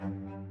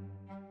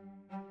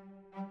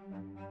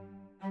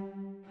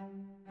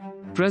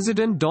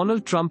President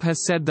Donald Trump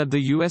has said that the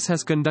US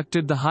has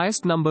conducted the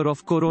highest number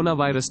of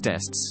coronavirus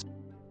tests,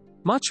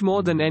 much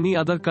more than any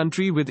other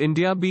country, with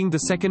India being the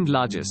second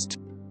largest.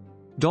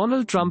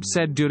 Donald Trump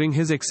said during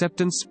his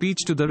acceptance speech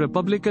to the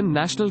Republican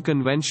National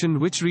Convention,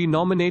 which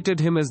re-nominated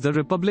him as the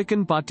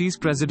Republican Party's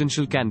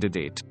presidential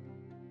candidate.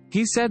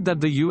 He said that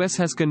the US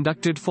has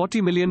conducted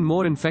 40 million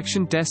more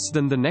infection tests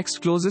than the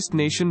next closest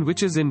nation,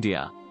 which is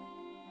India.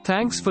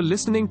 Thanks for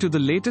listening to the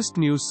latest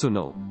News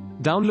Suno.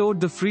 Download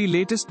the free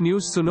latest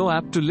News Suno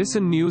app to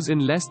listen news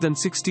in less than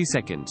 60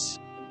 seconds.